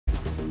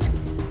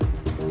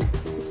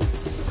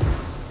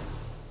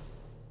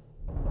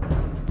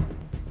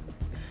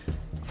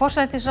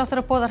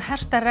Forsætisráðherra boðar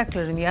hertar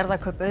reglur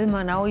jarðakaup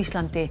auðmanna á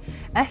Íslandi.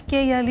 Ekki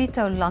eigi að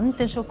líta á land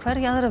eins og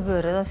hverja aðra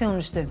vöru eða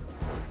þjónustu.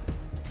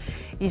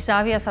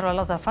 Isavia þarf að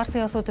láta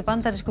farþegaþotu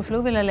bandarísku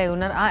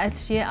flugvélaleigunar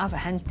ALC af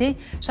hendi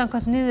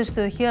samkvæmt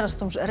niðurstöðu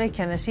héraðsdóms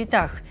Reykjaness í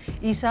dag.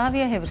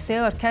 Isavia hefur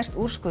þegar kært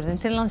úrskurðinn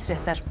til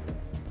Landsréttar.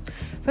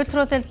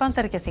 Fulltrúadeild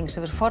Bandaríkjaþings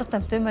hefur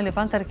fordæmt ummæli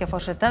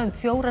Bandaríkjaforseta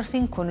 4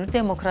 þingkonur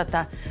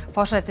demókrata.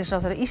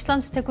 Forsætisráðherra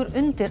Íslands tekur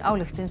undir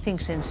ályktun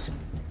þingsins.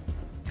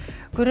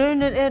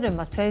 Grunur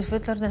að 2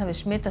 fullorðnir hafi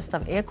smitast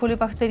af E. coli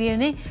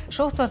bakteríunni.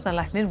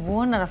 Sóttvarnalæknir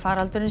vonar að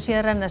faraldurinn sé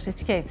að renna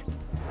sitt skeið.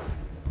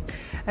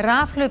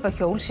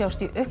 Rafhlaupahjól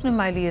sjást í auknum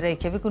mæli í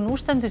Reykjavík og nú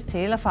stendur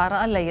til að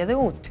fara að leigja þau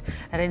út.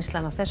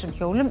 Reynslan af þessum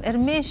hjólum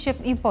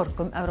misjöfn í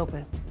borgum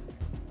Evrópu.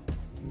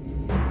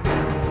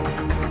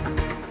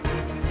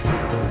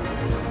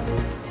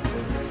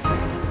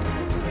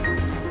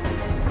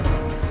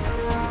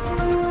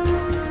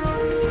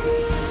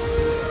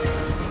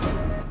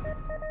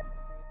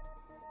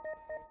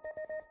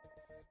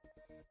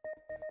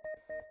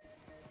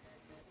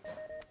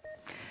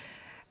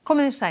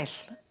 Komið þið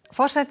sæl.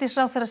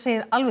 Forsætisráðherra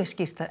segir alveg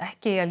skýrt að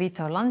ekki eigi að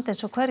líta á land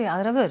eins og hverja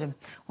aðra vöru.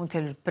 Hún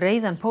telur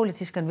breiðan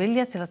pólitískan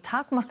vilja til að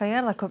takmarka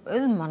jarðakaup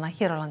auðmanna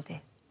hér á landi.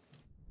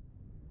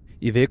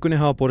 Í vikunni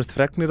hafa borist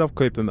fregnir af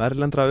kaupum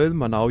erlendra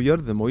auðmanna á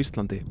jörðum á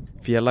Íslandi.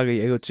 Félag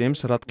í eigu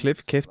James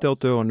Ratcliffe keypti á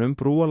dögunum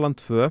Brúaland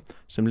 2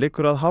 sem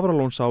liggur að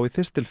Hafralónsá í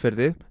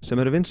Þistilfirði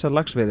sem vinsæl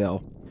laxveiði á.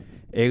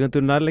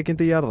 Eigendur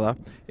nærliggjandi jarða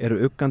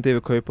eru uggandi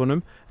yfir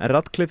kaupunum en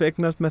Ratcliffe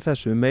eignast með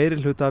þessu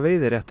meiri hluta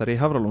veiðiréttar í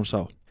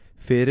Hafralónsá.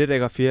 Fyrir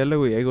eiga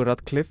félög í eigu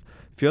Ratcliffe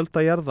fjölda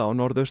jarða á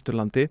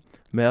Norðausturlandi,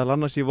 meðal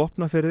annars í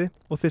Vopnafirði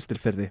og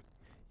Þistilfirði.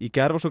 Í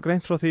gær var svo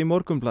greint frá því í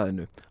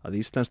Morgunblaðinu að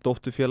íslenskt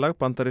dótturfélag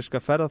bandaríska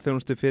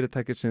ferðaþjónustu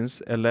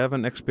fyrirtækisins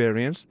 11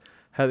 Experience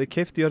hefði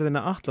keypt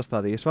jörðina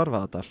Atlastaði í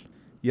Svarfaðardal.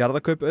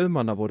 Jarðakaup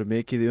auðmanna voru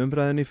mikið í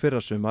umræðunni í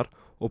fyrrasumar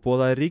og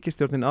boðaði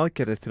ríkisstjórnin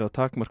aðgerðir til að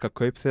takmarka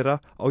kaup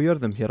þeirra á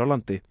jörðum hér á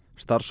landi.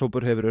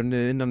 Starfshópur hefur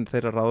unnið innan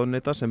þeirra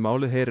ráðuneyta sem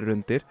málið heyrir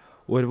undir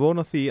og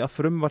von á því að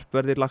frumvarp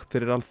verði lagt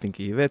fyrir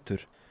Alþingi í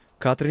vetur.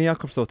 Katrín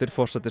Jakobsdóttir,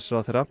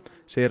 forsætisráðherra,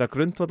 segir að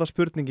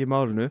grundvallarspurning í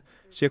málinu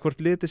sé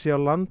hvort litið sé á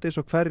land eins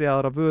og hverja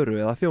aðra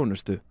vöru eða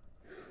þjónustu.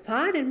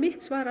 Þar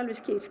mitt svar alveg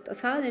skýrt að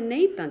það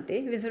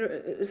neitandi,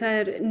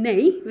 það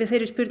nei við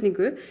þeirri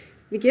spurningu.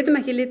 Við getum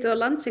ekki litið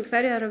á land sem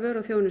hverja aðra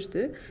vöru og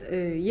þjónustu.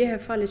 Ég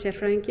hef falið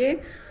sérfræðingi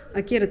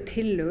að gera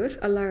tillögur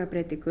að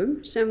lagabreytingum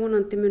sem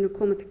vonandi munu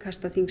koma til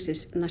kasta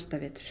þingsins næsta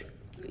vetur.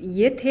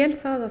 Ég tel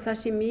það að það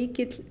sé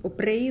mikill og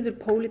breiður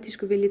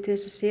pólitísku vilji til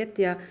þess að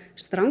setja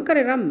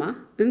strangari ramma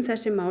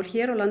þessi mál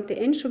hér á landi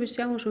eins og við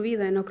sjáum svo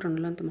víða í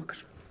nágrannalöndum okkar.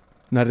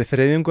 Nærri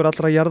þriðjungur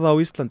allra jarða á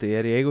Íslandi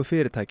í eigu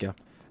fyrirtækja.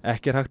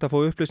 Ekki hægt að fá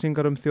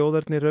upplýsingar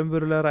þjóðerni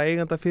raunverulegra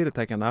eiganda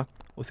fyrirtækjanna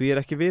og því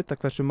ekki vita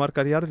hversu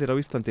margar jarðir á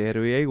Íslandi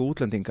eru í eigu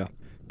útlendinga.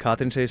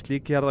 Katrín segir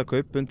slík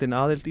jarðakaup bundin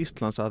aðild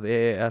Íslands að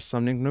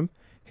EES-samningnum.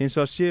 Hins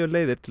vegar séu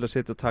leiðir til að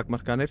setja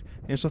takmarkanir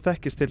eins og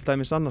þekkist til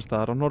dæmis annars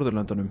staðar á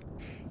Norðurlöndunum.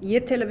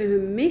 Ég tel að við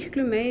höfum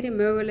miklu meiri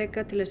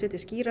möguleika til að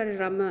setja skýrari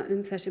ramma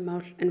þessi mál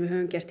en við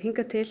höfum gert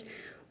hingað til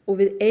og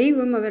við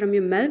eigum að vera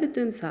mjög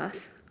meðvituð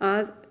það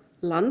að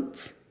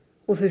land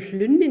og þau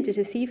hlunnindi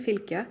sem því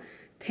fylgja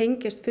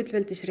tengjast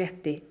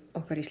fullveldisrétti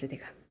okkar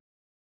Íslendinga.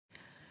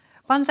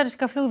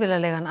 Bandaríska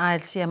flugvélaleigan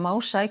ALC má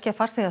sækja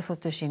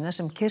farþegaþotu sína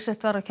sem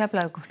kyrrsett var á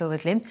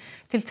Keflavíkurflugvelli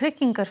til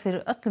tryggingar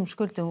fyrir öllum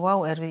skuldum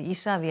WOW við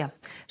Isavia,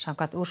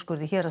 samkvæmt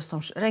úrskurði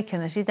héraðsdóms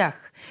Reykjaness í dag.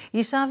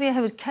 Isavia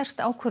hefur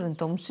kært ákvörðun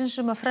dómsins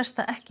að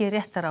fresta ekki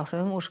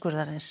réttaráhrifum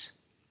úrskurðarins.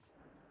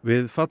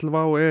 Við fall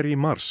WOW í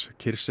mars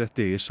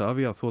kyrrsetti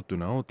Isavia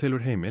þotuna og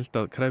telur heimilt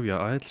að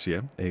krefja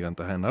ALC,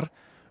 eiganda hennar,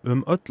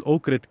 öll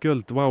ógreidd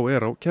gjöld WOW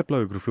á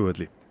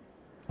Keflavíkurflugvelli.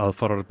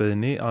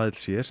 Aðfararbeiðni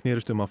ALC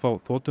snerist að fá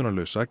þotuna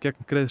lausa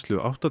gegn greiðslu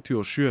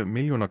 87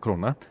 milljóna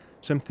króna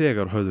sem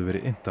þegar höfðu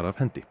verið inntar af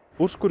hendi.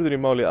 Úrskurður í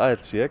máli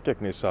ALC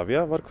gegn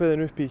Isavia var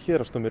kveðinn upp í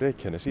héraðsdómi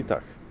Reykjaness í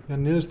dag.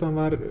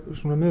 Niðurstaðan var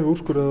með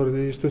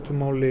úrskurðarorðið í stuttu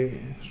máli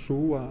sú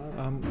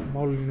að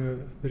málinu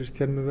virðist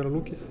hér með vera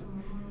lokið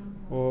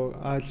og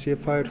ALC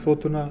fær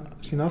þotuna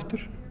sína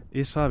aftur.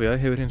 Isavia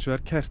hefur hins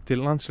vegar kært til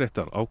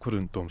Landsréttar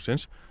ákvörðun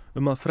dómsins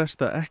að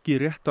fresta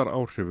ekki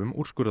réttaráhrifum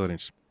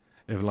úrskurðarins.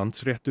 Ef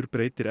Landsréttur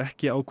breytir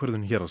ekki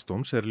ákvörðun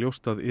héraðsdóms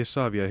ljóst að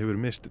Isavia hefur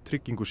mist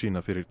tryggingu sína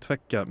fyrir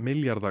 2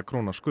 milljarða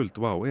króna skuld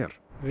WOW.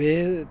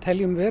 Við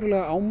teljum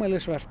verulega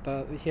ámælisvert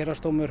að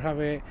héraðsdómur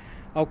hafi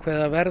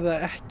ákveðið að verða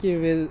ekki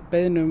við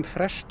beiðni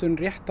frestun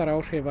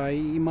réttaráhrifa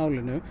í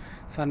málinu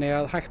þannig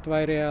að hægt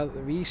væri að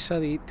vísa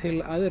því til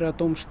æðra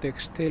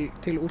dómstigs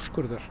til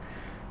úrskurðar.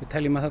 Við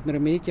teljum að þarna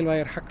eru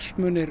mikilvægir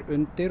hagsmunir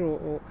undir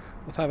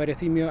og það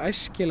væri því mjög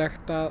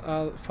æskilegt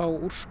að fá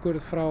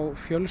úrskurð frá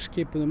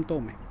fjölskipuðum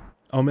dómi.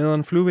 Á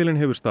meðan flugvélin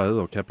hefur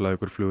staðið á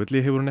Keflavíkurflugvelli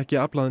hefur hún ekki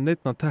aflað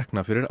neinna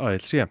tekna fyrir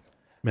ALC.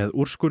 Með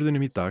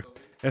úrskurðinum í dag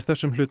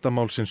þessum hluta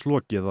málsins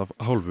lokið af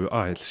hálfu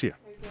ALC.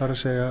 Það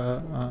að segja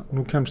að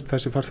nú kemst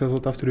þessi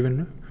farþegaþota aftur í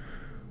vinnu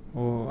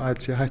og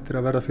ALC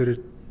hættir að verða fyrir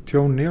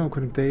tjóni á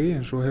hverjum degi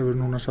eins og hefur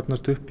núna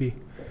safnast upp í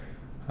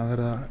að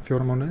verða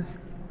 4 mánuði.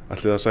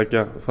 Ætlið að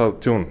sækja það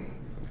tjón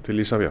til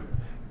Isavia?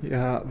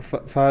 Já,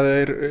 það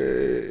í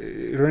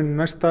rauninni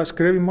næsta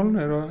skref í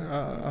málinu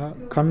að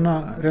kanna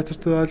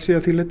réttarstöðu ALC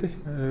að því leyti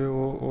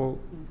og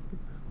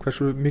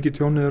hversu mikið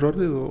tjónið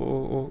orðið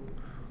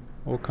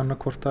og kanna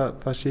hvort að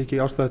það sé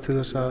ekki ástæða til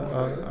þess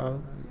að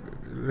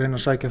reyna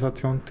að sækja það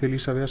tjón til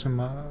Isavia sem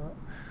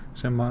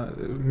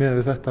með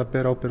við þetta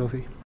ber ábyrgð á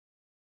því.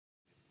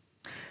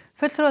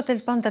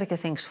 Fulltrúadeild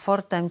Bandaríkjaþings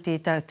fordæmdi í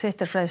dag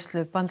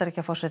Twitter-fræðslu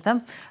Bandaríkjaforseta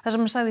þar sem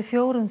hann sagði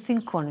 4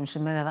 þingkonum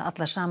sem eiga það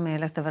alla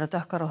sameiginlegt að vera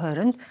dökkar á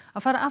hörund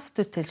að fara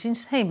aftur til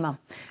síns heima.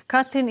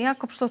 Katrín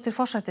Jakobsdóttir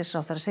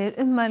forsætisráðherra segir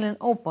ummælin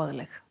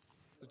óboðleg.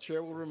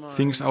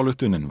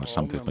 Þingsályktunin var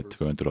samþykkt með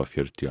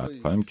 240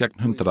 atkvæðum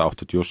gegn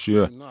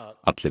 187.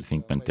 Allir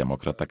þingmenn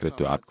demókrata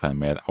greiddu atkvæði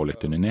með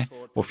ályktuninni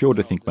og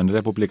 4 þingmenn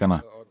repúblikana.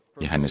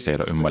 Í henni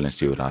segir að ummælin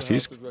séu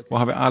rasísk og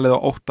hafi alið á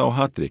ótta og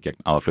hatri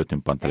gegn aðfluttum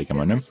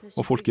Bandaríkjamönnum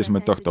og fólki sem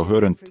dökkt á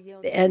hörund.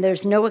 And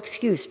there's no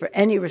excuse for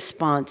any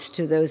response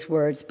to those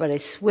words but a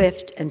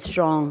swift and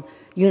strong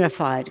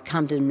unified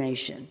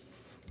condemnation.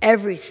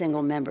 Every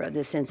single member of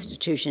this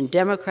institution,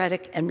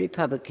 Democratic and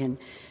Republican,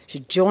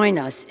 should join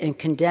us in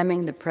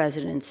condemning the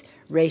president's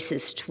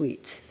racist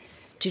tweets.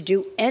 To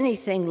do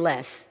anything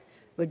less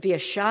would be a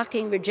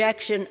shocking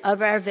rejection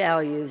of our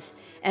values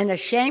and a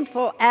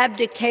shameful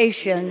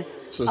abdication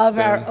of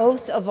our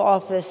oath of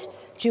office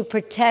to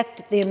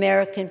protect the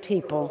American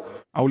people.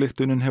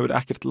 Ályktunin hefur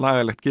ekkert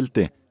lagalegt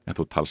gildi en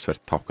þó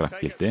talsvert táknrænt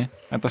gildi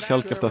enda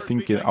sjaldgæft að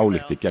þingið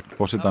álykti gegn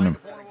forsetanum.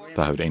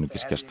 Það hefur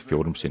einungis gerst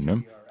 4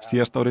 sinnum,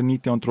 síðast árið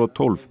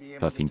 1912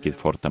 þegar þingið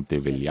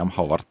fordæmdi William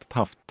Howard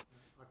Taft.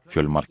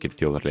 Fjölmargir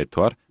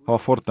þjóðarleiðtogar hafa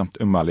fordæmt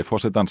ummæli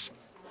forsetans.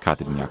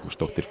 Katrín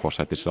Jakobsdóttir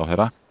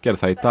forsætisráðherra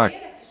gerði það í dag.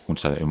 Hún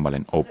sagði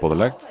ummælin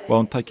óboðleg og að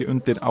hún tæki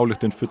undir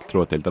ályktun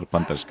fulltrúadeildar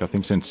bandaríska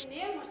þingsins.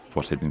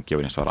 Forsetinn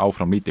gefur hins vegar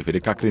áfram lítið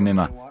fyrir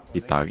gagnrýnina.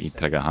 Í dag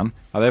ítrekaði hann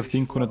að ef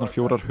þingkonurnar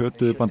 4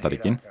 hötuðu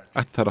Bandaríkin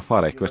ætti þær að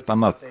fara eitthvert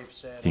annað.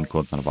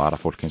 Þingkonurnar vara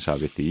fólk hins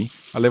vegar við því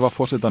að leyfa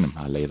forsetanum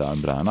að leiða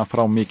umræðuna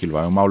frá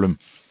mikilvægum málum.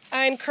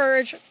 I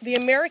encourage the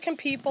American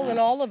people and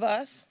all of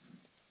us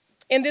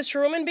in this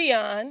room and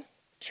beyond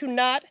to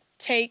not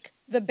take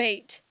the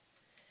bait.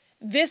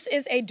 This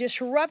is a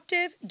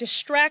disruptive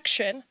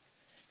distraction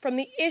from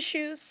the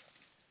issues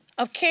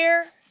of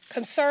care,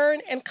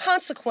 concern and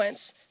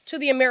consequence to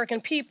the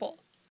American people.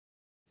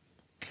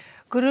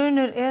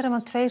 Grunur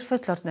að 2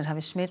 fullorðnir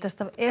hafi smitast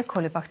af E.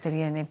 coli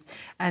bakteríunni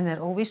en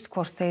óvíst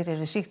hvort þeir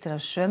eru sýktir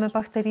af sömu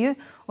bakteríu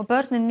og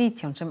börnin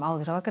 19 sem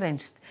áður hafa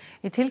greinst.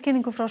 Í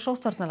tilkynningu frá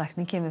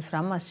sóttvarnalækni kemur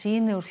fram að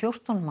sýni úr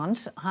 14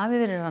 manns hafi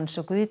verið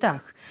rannsökuð í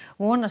dag.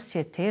 Vonast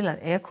sé til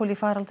að E. coli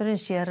faraldurinn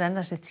sé að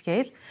renna sitt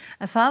skeið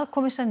en það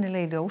komi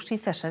sennilega í ljós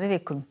í þessari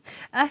vikum.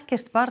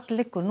 Ekkert barn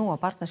liggur nú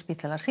á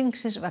barnaspítala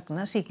Hringsins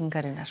vegna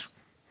sýkingarinnar.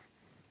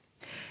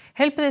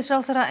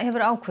 Heilbrigðisráðherra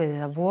hefur ákveðið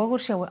að Vogur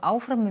sjái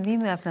áfram með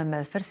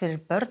vímuefnameðferð fyrir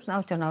börn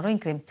 18 ára og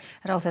yngri.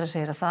 Ráðherra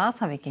segir að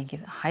það hafi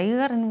gengið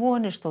hægar en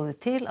vonir stóðu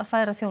til að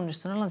færa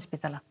þjónustuna á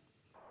Landspítala.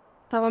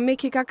 Það var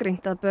mikið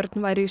gagnrýnt að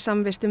börn væru í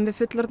samvistum við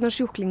fullorðna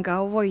sjúklinga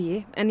á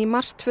Vogi en í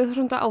mars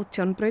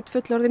 2018 braut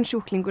fullorðinn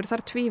sjúklingur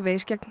þar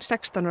tvívegis gegn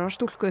 16 ára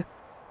stúlku.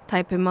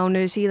 Tæpum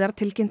mánuði síðar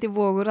tilkynnti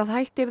Vogur að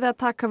hægt yrði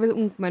að taka við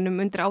ungmennum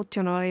undir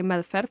 18 ára í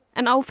meðferð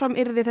en áfram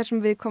yrði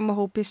þessum viðkvæma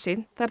hópi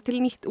sinnt þar til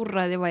nýtt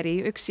úrræði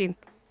væri í augsýn.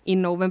 Í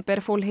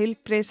nóvember fól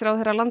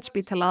heilbrigðisráðherra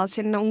Landspítala að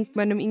sinna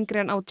ungmennum yngri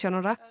en 18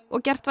 ára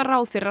og gert var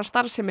ráð fyrir að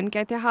starfsemin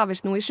gæti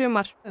hafist nú í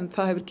sumar. En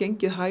það hefur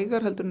gengið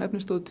hægar heldur en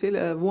efni stóð til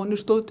eða vonir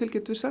stóð til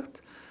getur við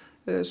sagt,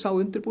 sá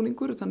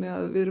undirbúningur þannig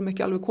að við erum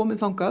ekki alveg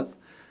komin þangað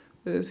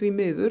því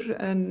miður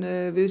en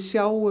við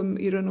sjáum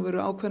í raun og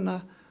veru ákveðna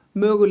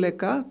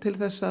möguleika til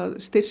þess að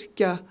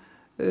styrkja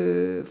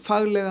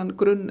faglegan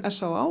grunn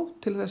SÁÁ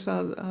til þess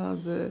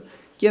að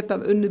geta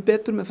unnið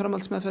betur með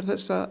framhaldsmeðferð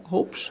þessa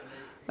hóps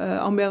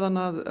á meðan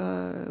að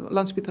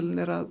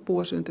Landspítalinn að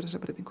búa sig undir þessa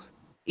breytingu.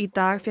 Í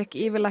dag fekk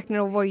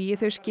yfirlæknir á Vogi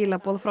þau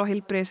skilaboð frá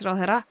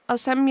heilbrigðisráðherra að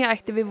semja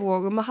ætti við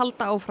Vogum að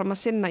halda áfram að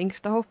sinna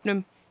yngsta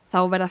hópnum. Þá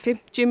verða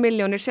 50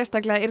 milljónir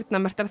sérstaklega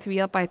eyrnamerktar því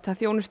að bæta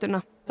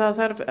þjónustuna. Það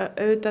þarf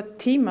auðvitað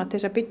tíma til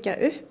þess að byggja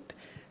upp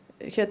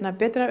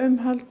betra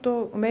umhald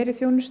og meiri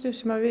þjónustu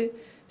sem að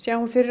við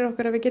sjáum fyrir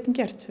okkur að við getum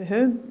gert. Við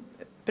höfum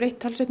breytt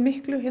talsveit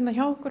miklu hérna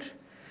hjá okkur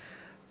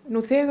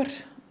nú þegar.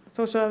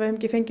 Þó svo að við hefum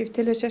ekki fengið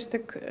til þess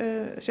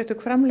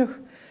sérstök framlög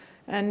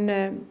en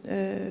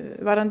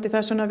varðandi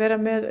það svona að vera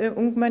með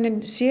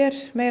ungmennin sér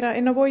meira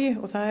inn á Vogi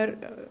og það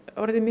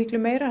orðið miklu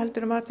meira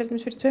heldur en var til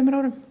dæmis fyrir 2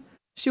 árum.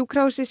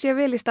 Sjúkrahúsið sé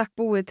vel í stakk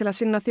búið til að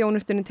sinna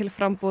þjónustunni til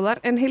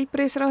frambúðar en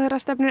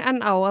heilbrigðisráðherra stefnir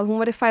enn á að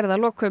hún verði færð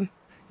að lokum.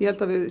 Ég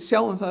held að við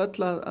sjáum það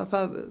öll að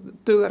það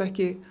dugar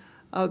ekki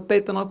að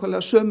beita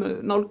nákvæmlega sömu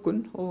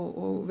nálgun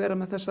og vera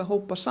með þessa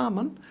hópa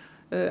saman.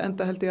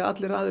 Enda held ég að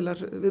allir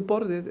aðilar við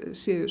borðið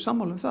séu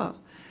sammála það.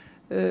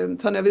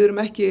 Þannig að við erum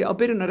ekki á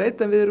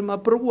byrjunarreit en við erum að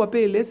brúa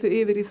bilið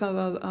yfir í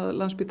það að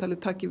Landspítalinn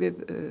taki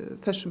við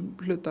þessum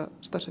hluta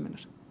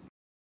starfseminnar.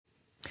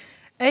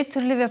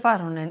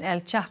 Eiturlyfjabaróninn El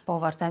Chapo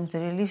var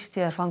dæmdur í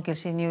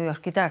lífstíðarfangelsi í New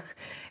York í dag.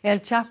 El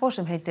Chapo,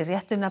 sem heitir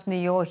réttu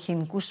nafni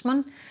Joaquín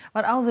Guzmán,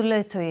 var áður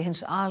leiðtogi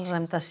hins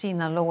alræmda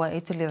Sinaloa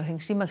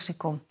eiturlyfjahrings í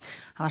Mexíkó.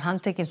 Hann var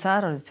handtekinn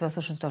þar árið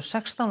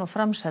 2016 og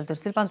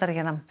framseldur til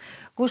Bandaríkjanna.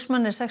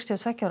 Guzmán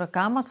 62 ára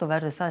gamall og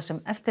verður það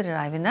sem eftir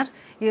ævinnar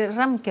í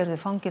rammgerðu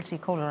fangelsi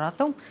í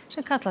Colorado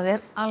sem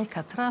kallað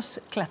Alcatraz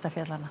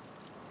klettafjallana.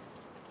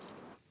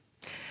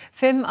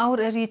 5 ár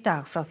í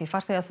dag frá því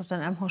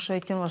farþegaþotan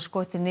MH17 var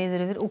skotin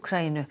niður yfir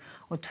Úkraínu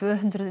og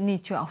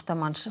 298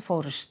 manns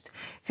fórust.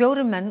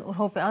 4 menn úr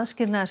hópi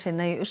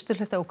aðskilnaðarsinna í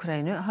austurhluta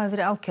Úkraínu hafa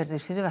verið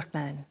ákærðir fyrir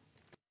verknaðinn.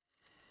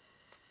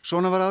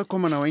 Svona var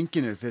aðkoman á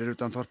enginu fyrir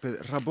utan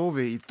þorpið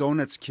Rabovi í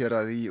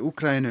Donetsk-héraði í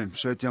Úkraínu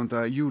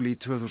 17. júlí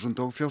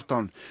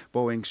 2014.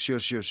 Boeing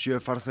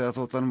 777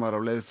 farþegaþotan var á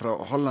leið frá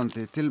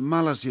Hollandi til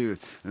Malasíu.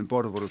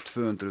 Borð voru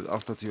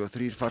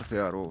 283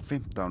 farþegar og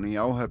 15 í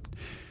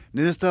áhöfn.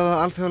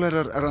 Niðurstaða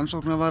alþjóðlegrar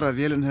rannsóknar var að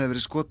vélin hefði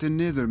verið skotin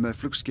niður með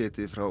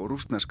flugskeyti frá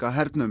rússneska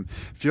hernum.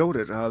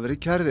 4 hafa verið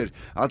kærðir,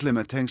 allir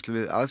með tengsl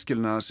við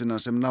aðskilnaðarsinna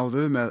sem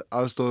náðu með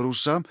aðstoð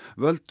Rússa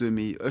völdum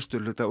í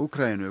austurhluta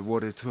Úkraínu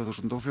vorið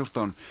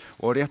 2014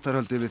 og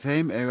réttarhöldi við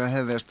þeim eiga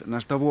hefjast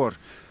næsta vor.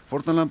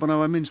 Fórnarlambana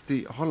var minnst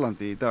í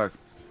Hollandi í dag.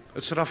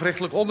 Het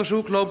strafrechtelijk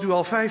onderzoek loopt nu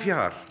al 5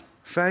 jaar.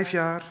 5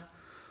 jaar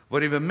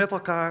waarin we met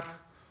elkaar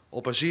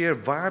op een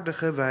zeer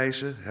waardige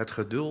wijze het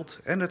geduld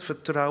en het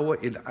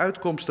vertrouwen in de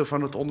uitkomsten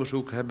van het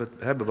onderzoek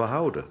hebben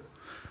behouden.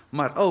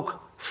 Maar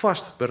ook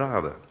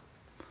vastberaden.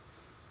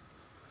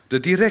 De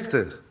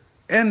directe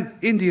en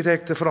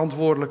indirecte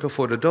verantwoordelijken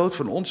voor de dood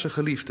van onze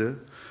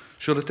geliefden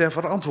zullen ter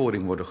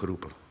verantwoording worden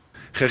geroepen.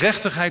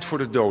 Gerechtigheid voor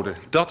de doden,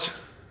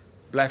 dat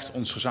blijft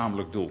ons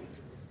gezamenlijk doel.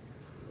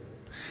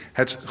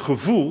 Het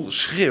gevoel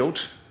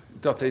schreeuwt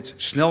dat dit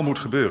snel moet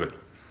gebeuren.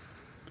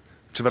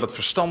 Terwijl het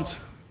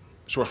verstand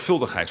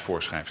zorgvuldigheid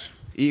voorschrijft.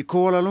 Í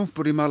Kuala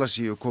Lumpur í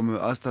Malasíu komu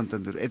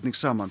aðstandendur einnig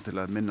saman til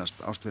að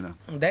minnast ástvina.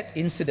 That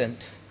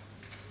incident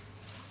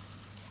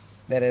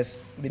that has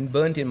been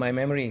burnt in my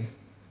memory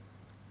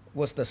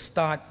was the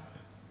start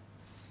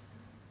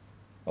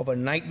of a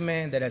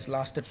nightmare that has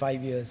lasted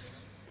 5 years.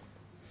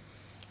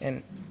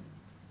 And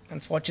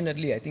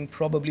unfortunately, I think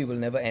probably will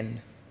never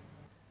end.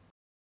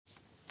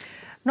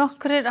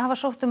 Nokkrir hafa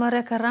sótt að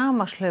reka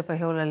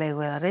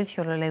rafmagnshlaupahjólaleigu eða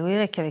reiðhjólaleigu í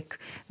Reykjavík.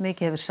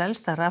 Mikið hefur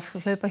selst af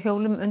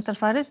rafhlaupahjólum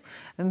undanfarið.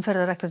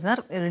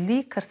 Umferðarreglurnar eru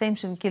líkar þeim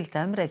sem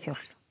gilda reiðhjól.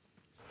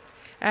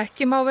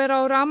 Ekki má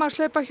vera á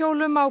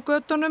rafmagnshlaupahjólum á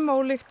götunum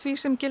ólíkt því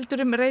sem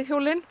gildur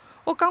reiðhjólin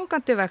og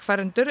gangandi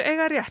vegfarendur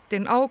eiga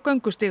réttinn á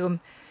göngustígum.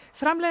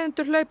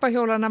 Framleiðendur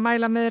hlaupahjólana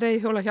mæla með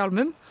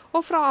reiðhjólahjálmum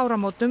og frá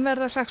áramótum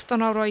verða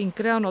 16 ára og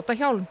yngri að nota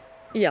hjálm.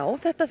 Já,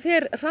 þetta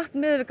fer hratt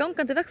með við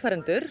gangandi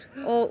vegfarendur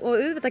og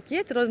auðvitað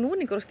getur orðið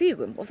núningur á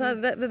stígum og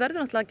við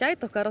verðum náttúrulega að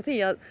gæta okkar á því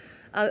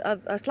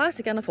að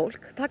slasa ekki annað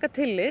fólk, taka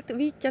tillit,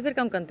 víkja fyrir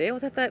gangandi og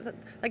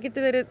það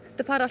getur verið,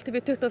 þetta fara allt upp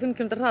í 25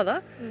 km hraða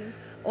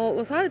og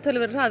það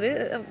töluverður hraði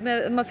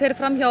með maður fer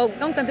fram hjá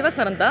gangandi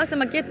vegfarenda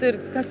sem að getur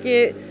kannski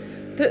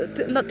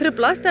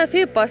truflast eða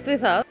fipast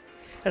við það.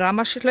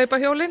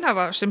 Rafmagnshlaupahjólin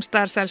hafa sums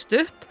staðar selst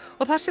upp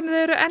og þar sem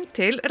þau eru enn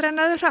til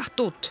renna þau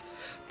hratt út.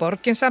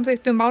 Borgin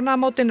samþykkti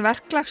mánaðamótin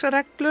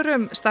verklagsreglur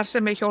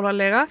starfsemi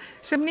hjólaleiga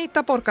sem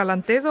nýta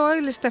borgarlandið og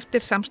auglýst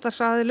eftir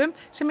samstarfsaðilum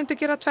sem myndu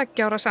gera 2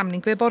 ára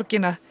samning við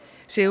borgina.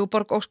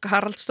 Sigurborg Ósk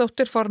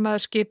Haraldsdóttir,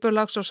 formaður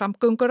skipulags- og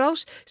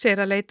samgönguráðs, segir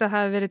að leitað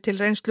hafi verið til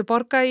reynslu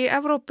borga í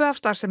Evrópu af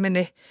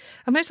starfseminni.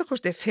 Að minnsta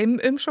kosti 5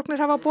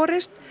 umsóknir hafa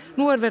borist,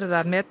 nú verið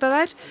að meta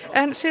þær,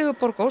 en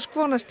Sigurborg Ósk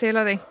vonast til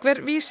að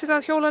einhver vísir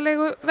að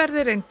hjólaleigu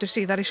verði reyndur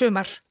síðar í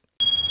sumar.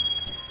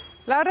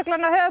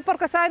 Lögreglan á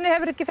höfuðborgarsvæðinu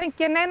hefur ekki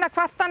fengið neina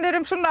kvartanir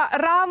svona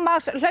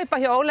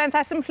rafmagnshlaupahjól en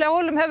þessum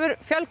hjólum hefur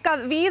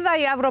fjölgað víða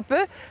í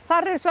Evrópu.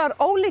 Þar eru svo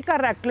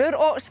ólíkar reglur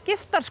og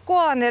skiptar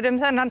skoðanir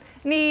þennan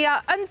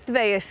nýja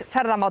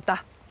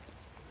öndvegisferðamáta.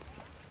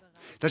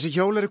 Þessi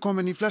hjól eru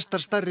komin í flestar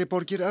stærri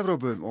borgir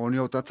Evrópu og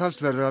njóta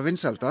talsverðra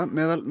vinsælda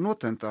meðal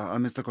notenda að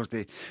minnsta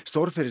kosti.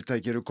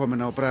 Stórfyrirtæki eru komin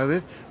á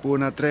bragðið,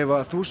 búin að dreifa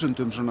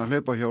þúsundum svona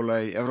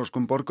hlaupahjóla í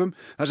evrópskum borgum,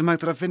 þar sem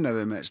hægt er að finna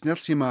þau með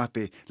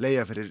snjallsímaappi,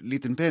 leigja fyrir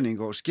lítinn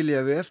pening og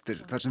skilja þau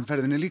eftir þar sem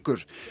ferðinni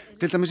lýkur.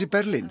 Til dæmis í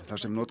Berlín,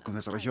 þar sem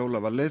notkun þessara hjóla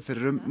var leið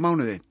fyrir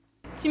mánuði.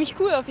 Ziemlich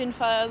cool auf jeden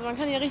Fall, also man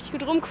kann hier richtig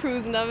gut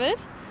rumcruisen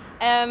damit.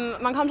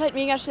 Man kommt halt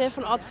mega schnell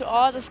von Ort zu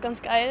Ort, das ist ganz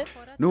geil.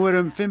 Nú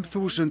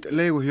 5000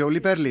 leiguhjól í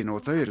Berlín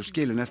og þau eru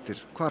skilin eftir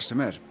hvar sem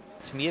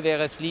Mir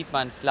wäre es lieb,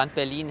 das Land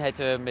Berlin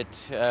hätte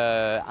mit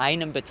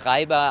einem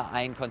Betreiber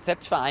ein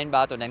Konzept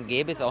vereinbart und dann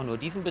gäbe es auch nur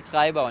diesen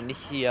Betreiber und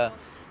nicht hier,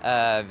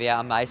 wer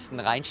am meisten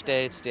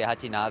reinstellt, der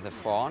hat die Nase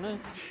vorne.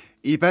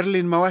 Í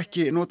Berlín má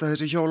ekki nota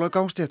þessi hjól á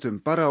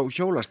gangstéttum, bara á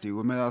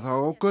hjólastígum eða þá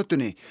á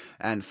götunni,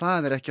 en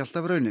það ekki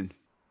alltaf raunin.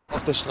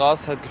 Auf der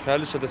Straße halt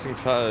gefährlicher, deswegen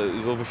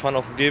wir fahren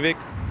auf dem Gehweg.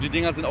 Die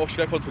Dinger sind auch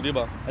schwer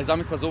kontrollierbar. Also sagen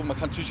wir es mal so, man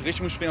kann natürlich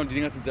Richtung schwer und die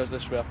Dinger sind sehr, sehr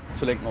schwer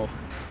zu lenken auch.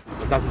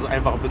 Das ist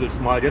einfach ein bisschen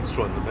schmal jetzt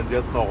schon. Wenn Sie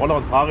jetzt noch Roller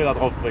und Fahrräder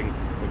draufbringen,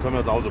 dann können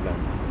wir zu Hause bleiben.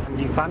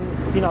 Die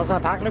ziehen aus einer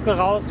Parklücke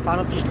raus, fahren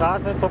auf die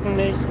Straße, gucken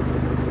nicht.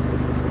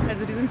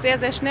 Also die sind sind sehr,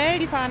 sehr schnell,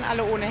 die fahren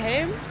alle ohne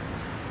Helm.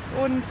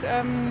 Und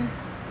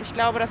ich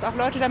glaube, dass auch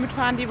Leute damit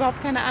fahren, die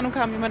überhaupt keine Ahnung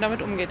haben, wie man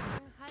damit umgeht.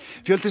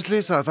 Fjöldi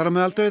slysa, þar á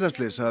meðal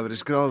dauðaslys, hafa verið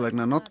skráð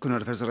vegna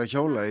notkunar þessara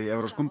hjóla í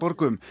evrópskum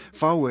borgum.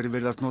 Fáir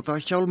virðast nota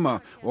hjálma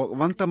og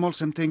vandamál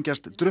sem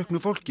tengjast drukknu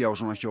fólki á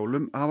svona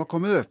hjólum hafa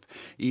komið upp.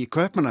 Í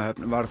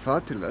Kaupmannahöfn var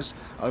það til þess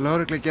að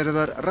lögregla gerði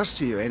þar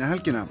rassíu eina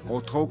helgina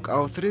og tók á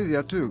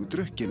 3. tug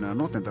drukkinna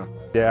notenda.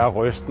 Det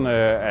rystende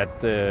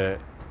at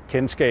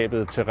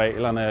kendskabet til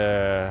reglerne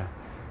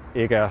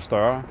ikke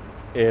større,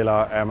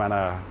 eller at man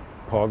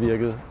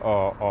påvirket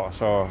og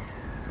så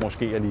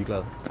måske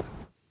ligeglad.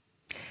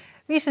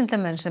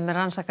 Vísindamenn sem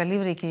rannsaka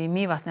lífríkið í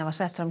Mývatni hafa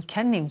sett fram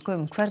kenningu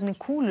hvernig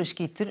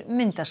kúluskítur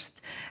myndast.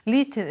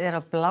 Lítið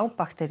af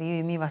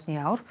blábakteríu í Mývatni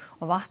í ár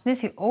og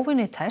vatnið því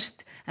óvenju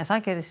tært en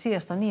það gerðist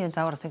síðast á 9.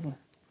 áratugnum.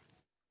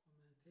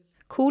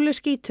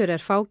 Kúluskítur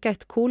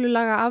fágætt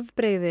kúlulaga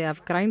afbrigði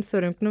af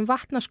grænþörungnum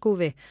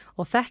vatnaskúfi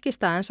og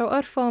þekkist aðeins á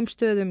örfáum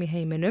stöðum í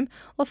heiminum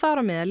og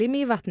þar á meðal í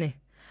Mývatni.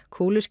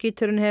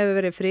 Kúluskíturinn hefur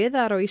verið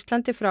friðaður á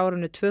Íslandi frá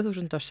árinu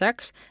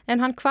 2006 en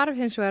hann hvarf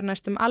hins vegar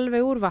næstum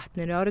alveg úr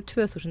vatninu árið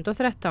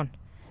 2013.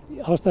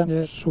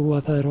 Ástæðan svo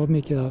að það of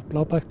mikið af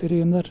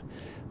blábakteríum þar.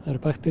 Það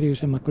eru bakteríur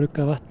sem að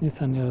grugga vatnið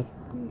þannig að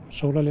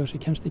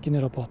sólarljósi kemst ekki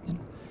niður á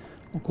botninn.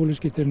 Og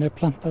kúluskíturinn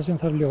planta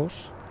sem þarf ljós.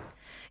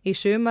 Í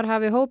sumar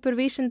hafi hópur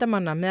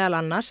vísindamanna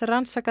meðal annars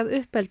rannsakað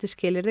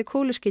uppeldisskilyrði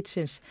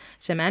kúluskítsins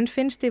sem enn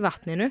finnst í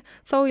vatninu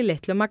þó í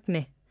litlu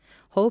magni.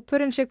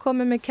 Hópurinn sé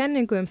komið með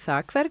kenningu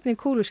það hvernig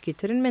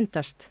kúluskíturinn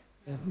myndast.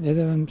 Við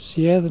höfum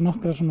séð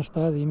nokkra svona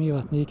staði í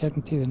Mývatni í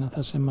gegnum tíðina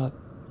þar sem að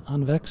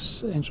hann vex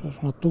eins og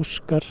svona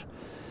dúskar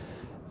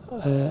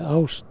á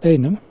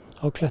steinum,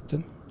 á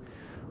klettum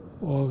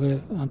og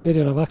hann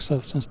byrjar að vaxa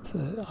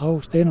á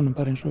steinunum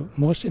bara eins og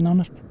mosi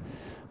nánast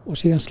og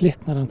síðan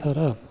slitnar hann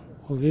þar af.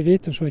 Og við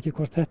vitum svo ekki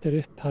hvort þetta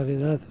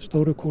upphafið að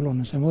stóru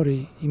kúlunum sem voru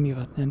í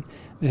Mývatni en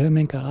við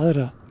höfum enga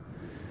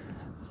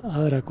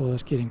aðra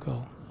góða skýringu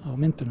á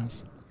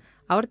myndunans.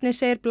 Árni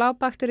segir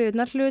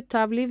blábakteríurnar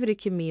hluta af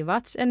lífríki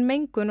Mývats en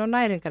mengun og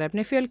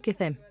næringarefni fjölgi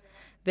þeim.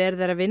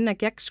 Verið að vinna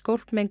gegn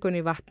skólpmengun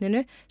í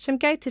vatninu sem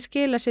gæti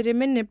skila sér í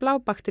minni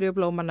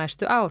blábakteríublóma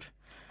næstu ár.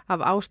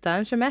 Af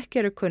ástæðum sem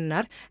ekki eru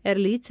kunnar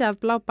lítið af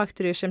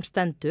blábakteríu sem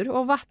stendur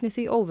og vatni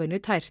því óvenju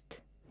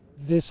tært.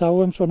 Við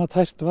sáum svona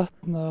tært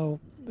vatn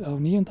á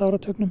 9.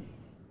 áratugnum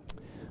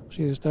á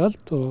síðustu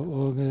öld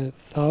og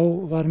þá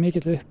var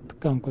mikill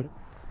uppgangur.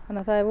 Þannig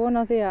að það von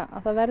á því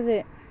að það verði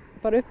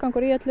bara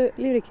uppgangur í öllu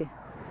lífríki?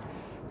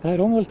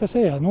 Það ómögulegt að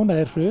segja. Núna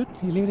hrun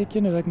í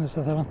lífríkinu vegna þess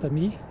að það vantar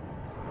mý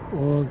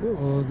og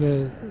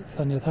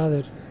þannig að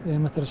við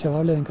höfum eftir að sjá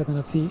afleiðingarnar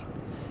af því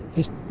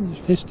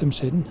fyrst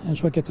sinn en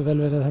svo getur vel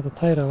verið að þetta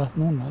tæra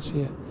vatn núna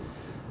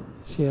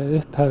sé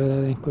upphafið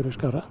að einhverju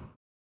skárra.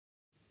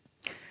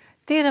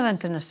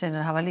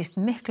 Dýraverndarsinnar hafa lýst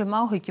miklum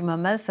áhyggjum af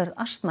meðferð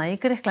asna í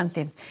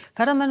Grikklandi.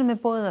 Ferðamönnum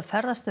boðið að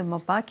ferðast á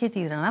baki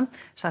dýrana,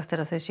 sagt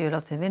að þau séu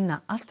látin vinna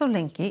allt of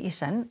lengi í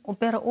senn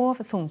og bera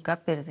of þunga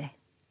byrði.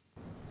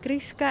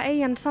 Gríska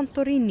eyjan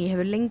Santorini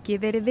hefur lengi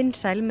verið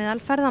vinsæl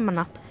meðal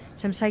ferðamanna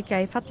sem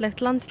sækja í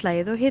fallegt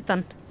landslagið og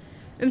hitann.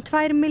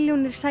 2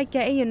 milljónir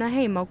sækja eyjuna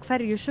heim á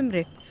hverju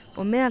sumri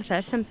og meðal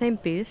þess sem þeim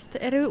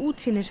býðst eru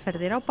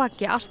útsýnisferðir á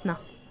baki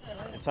asna.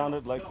 It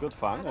sounded like good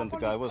fun and the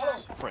guy was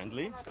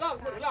friendly.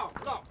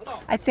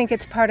 I think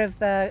it's part of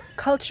the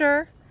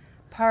culture,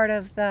 part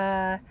of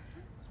the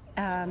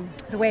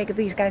way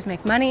these guys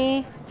make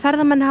money.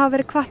 Ferðamenn hafa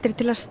verið hvattir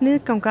til að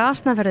sniðganga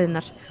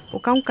asnaferðirnar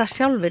og ganga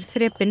sjálfir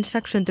þrepin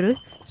 600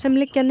 sem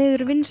liggja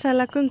niður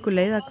vinsæla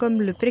gönguleið að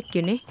gömlu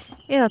bryggjunni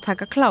eða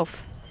taka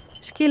kláf.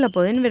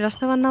 Skilaboðin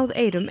virðast hafa náð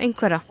eyrum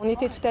einhverra. On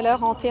était tout à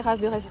l'heure en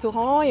terrasse de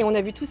restaurant et on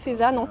a vu tous ces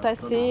ânes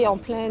entassés en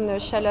pleine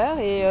chaleur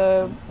et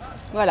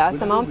voilà,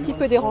 ça m'a un petit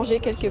peu dérangé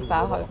quelque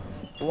part.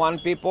 One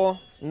people,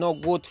 no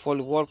good for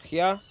work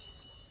here.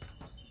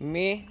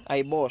 Me,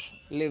 I boss,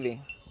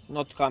 living,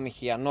 not coming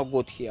here, no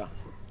good here.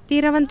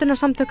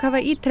 Dýraverndarsamtök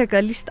hafa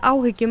ítrekað lýst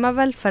áhyggjum af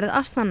velferð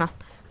asnanna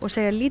og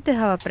segja lítið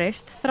hafa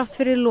breyst þrátt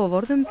fyrir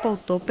loforð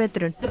bót og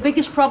betrun. The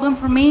biggest problem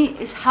for me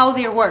is how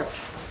they're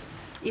worked.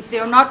 If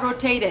they're not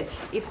rotated,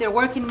 if they're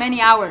working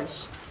many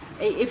hours,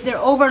 if they're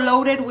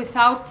overloaded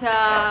without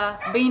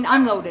being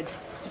unloaded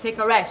to take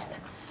a rest.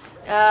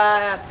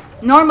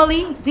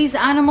 Normally, these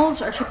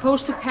animals are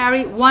supposed to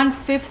carry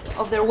 1/5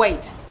 of their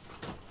weight.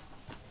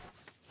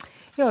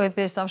 Já, við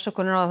biðjumst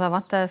afsökunar á að það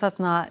vantaði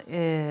þarna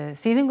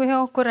þýðingu hjá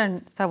okkur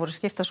en það voru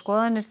skipta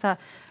skoðanir.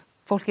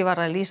 Fólki var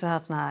að lýsa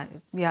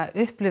þarna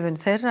upplifun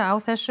þeirra á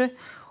þessu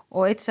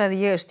og einn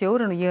sagði ég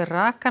stjórinn og ég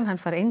rakan, hann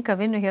fær enga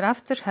vinnu hér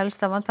aftur.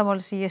 Helsta vandamáli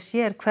sem ég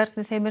sé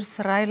hvernig þeim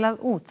þrælað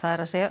út,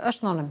 það að segja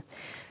ösnunum.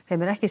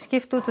 Þeim ekki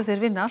skipt út og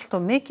þeir vinna allt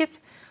of mikið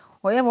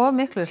og ef of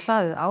miklu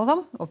hlaðið á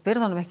þeim og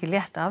byrðanum ekki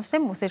létt af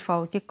þeim og þeir fá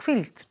ekki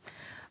hvíld.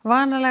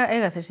 Vanalega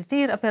eiga þessi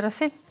dýr að bera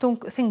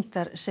 50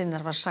 þyngdar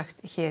sinnar var sagt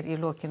hér í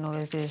lokin og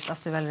við biðjumst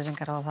aftur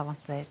velvirðingar á að það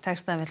vantaði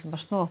textaði. Við ætlum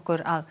að snúa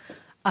okkur að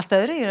allt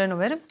öðru í raun og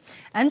veru.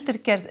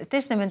 Endurgerð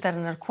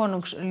Disneymyndarinnar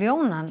Konungs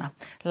ljónanna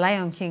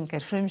Lion King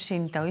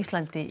frumsýnd á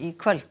Íslandi í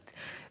kvöld.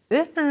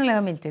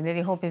 Upprunalega myndin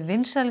í hópi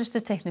vinsælustu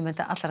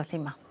teiknimynda allra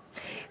tíma.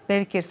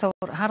 Birgir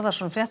Þór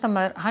Harðarsson,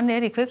 fréttamaður, hann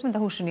í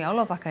kvikmyndahúsinu í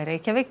Álfabakka í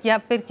Reykjavík. Já,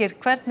 Birgir,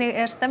 hvernig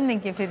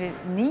stemningin fyrir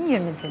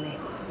nýju myndinni?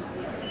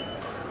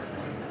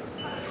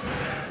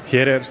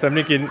 Hér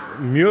stemningin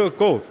mjög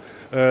góð.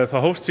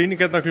 Það hófst sýning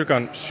hérna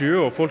klukkan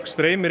 7 og fólk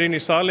streymir inn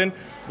í salinn,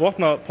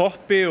 vopnað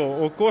poppi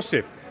og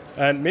gosi.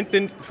 En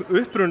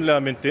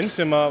upprunalega myndin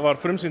sem var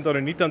frumsýnd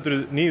árið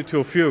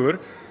 1994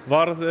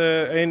 varð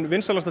ein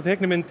vinsælasta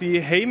teiknimynd í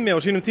heimi á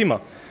sínum tíma.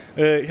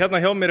 Hérna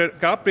hjá mér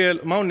Gabriel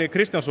Máni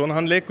Kristjánsson,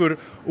 hann leikur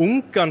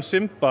ungan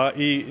Simba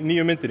í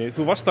nýju myndinni.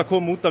 Þú varst að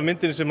koma út af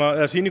myndinni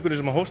eða sýningunni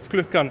sem hófst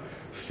klukkan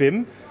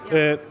 5.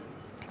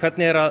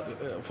 Hvernig að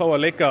fá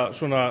að leika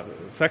svona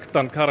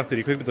þekktan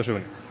karakter í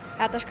kvikmyndasögunni?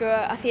 Þetta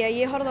að því að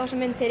ég horfði á þessa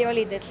mynd þegar ég var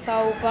lítill, þá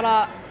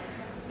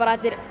bara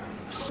þetta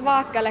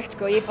svakalegt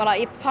ég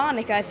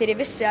panikaði þegar ég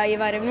vissi að ég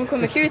væri nú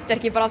komið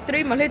hlutverk, ég bara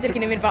drauma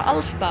hlutverkinu mín bara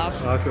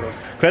allstað. Akkurat.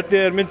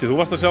 Hvernig myndin? Þú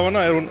varst að sjá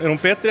hana, er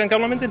hún betri en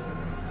gamla myndin?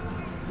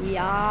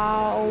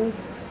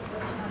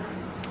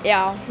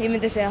 Já, ég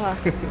myndi segja það.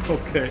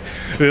 Ok,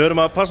 við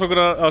verðum að passa okkur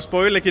að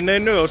spoila ekki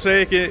neinu og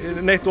segja ekki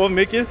neitt of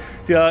mikið,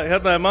 því að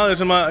hérna maður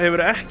sem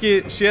hefur ekki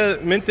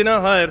séð myndina,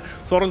 það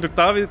Þorvaldur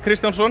Davíð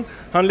Kristjánsson.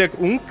 Hann leik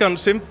ungan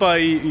Simba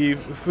í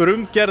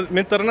frumgerð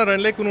myndarinnar,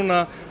 en leikur núna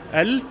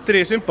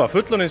eldri Simba,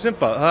 fullorðinn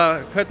Simba.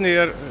 Hvernig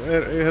er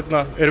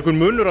ykkur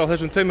munur á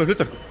þessum tveimur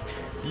hlutverkum?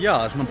 Já,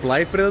 það svona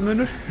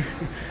blæbrigðamunur.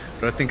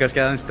 Röddin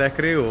kannski aðeins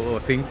dekkri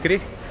og þyngri.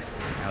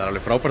 Það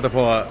alveg frábært að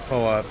fá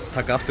að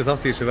taka aftur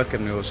þátt í þessu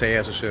verkefni og segja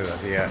þessu sögu.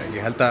 Því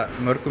ég held að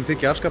mörgum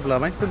þykja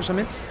afskaplega vænt þessa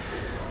mynd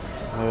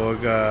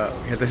og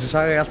ég held að þessi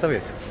saga alltaf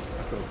við.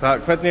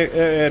 Hvernig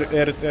er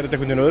þetta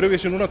einhvern veginn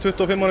öðruvísi núna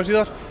 25 ára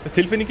síðar?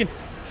 Tilfinningin?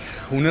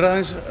 Hún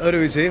aðeins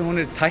öðruvísi,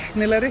 hún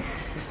tæknilegri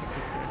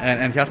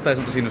en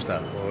hjartaði samt á sínum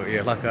stað og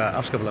ég hlakka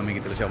afskaplega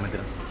mikið til að sjá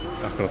myndina.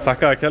 Akkurat,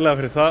 þakka kærlega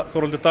fyrir það,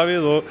 Þorvaldur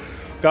Davíð og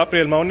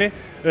Gabriel Máni.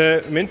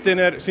 Myndin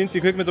sýnd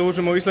í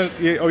kvikmyndahúsum á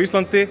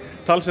Íslandi,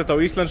 talsett á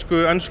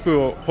íslensku, ensku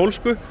og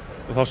pólsku,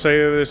 og þá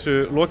segjum við þessu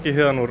lokið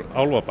héðan úr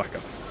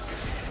Álfabakka.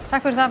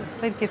 Takk fyrir það,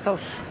 Birgir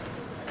Þór.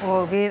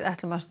 Og við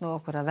ætlum að snúa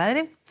okkur að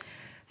veðri.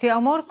 Því á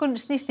morgun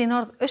snýst í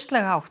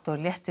norðaustlæga átt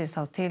og léttir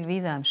þá til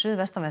víða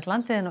suðvestanvert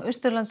landið, en á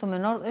Austurlandi og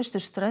með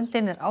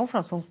norðausturströndin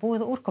áfram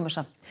þungbúið og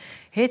úrkomusamt.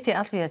 Hiti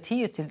allvíða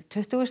 10 til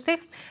 20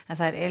 stig, en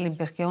það Elín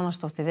Björk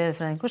Jónasdóttir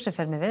veðurfræðingur sem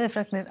fer með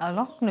veðurfregnir að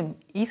loknum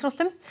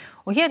íþróttum,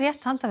 og hér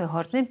rétt handa við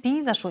hornin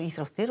bíða svo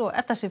íþróttir og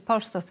Edda Sif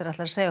Pálsdóttir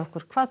ætlar að segja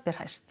okkur hvað ber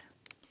hæst.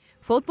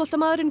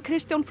 Fótboltamaðurinn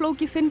Kristján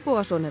Flóki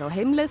Finnbogason á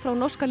heimleið frá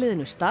norska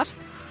liðinu Start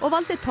og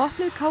valdi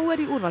topplið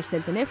KR í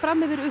úrvalsdeildinni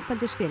fram yfir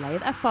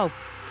uppeldisfélagið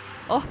FH.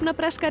 Opna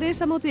breska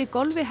risamótið í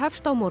golfi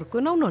hefst á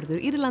morgun á Norður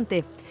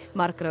Írlandi.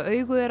 Margra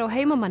augu á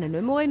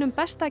heimamanninum og einum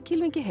besta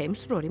kylfingi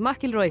heims, Rory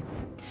McIlroy.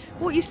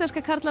 Og íslenska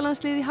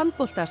karlalandsliðið í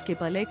handbolta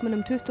skipað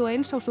leikmönnum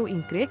 21 árs og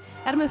yngri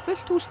með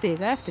fullt hús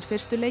stiga eftir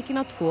fyrstu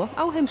leikina 2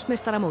 á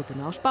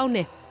heimsmeistaramótinu á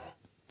Spáni.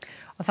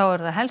 Og þá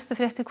það helstu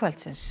fréttir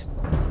kvöldsins.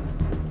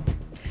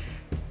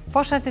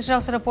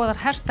 Forsætisráðherra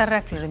boðar hertar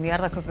reglur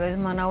jarðakaup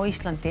auðmanna á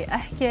Íslandi,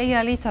 ekki eigi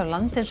að líta á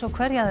land eins og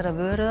hverja aðra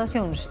vöru eða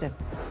þjónustu.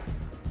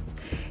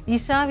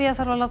 Isavia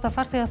þarf að láta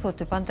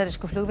farþegaþotu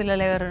bandarísku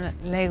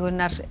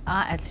flugvélaleigunar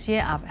ALC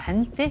af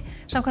hendi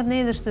samkvæmt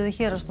niðurstöðu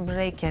héraðsdóms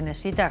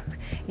Reykjaness í dag.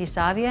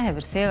 Isavia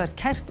hefur þegar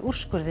kært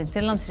úrskurðinn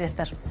til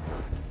Landsréttar.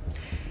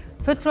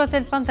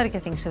 Fulltrúadeild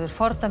Bandaríkjaþings hefur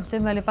fordæmt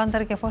ummæli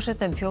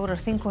Bandaríkjaforseta 4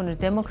 þingkonur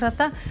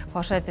demókrata.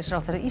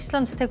 Forsætisráðherra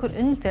Íslands tekur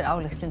undir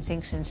ályktun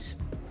þingsins.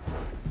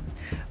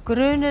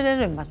 Grunur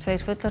að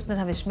 2 fullorðnir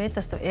hafi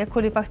smitast af E.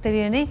 coli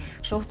bakteríunni.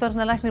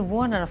 Sóttvarnalæknir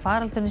vonar að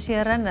faraldurinn sé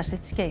að renna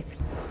sitt skeið.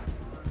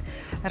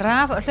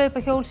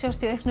 Rafhlaupahjól sjást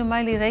í auknum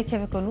mæli í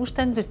Reykjavík og nú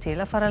stendur til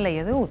að fara að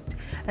leigja þau út.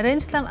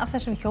 Reynslan af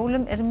þessum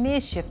hjólum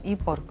misjöfn í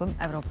borgum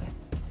Evrópu.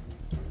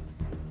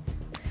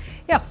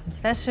 Já,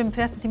 þessum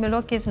fréttatími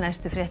lokið.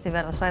 Næstu fréttir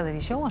verða sagðar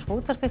í sjónvarpi og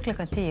útvarpi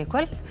klukkan 10 í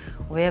kvöld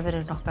og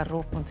vefurinn okkar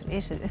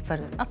rúv.is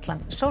uppfærður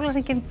allan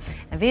sólarhringinn.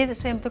 En við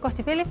segjum þetta gott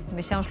í bili.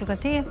 Við sjáumst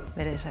klukkan 10.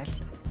 Verið þið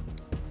sæl.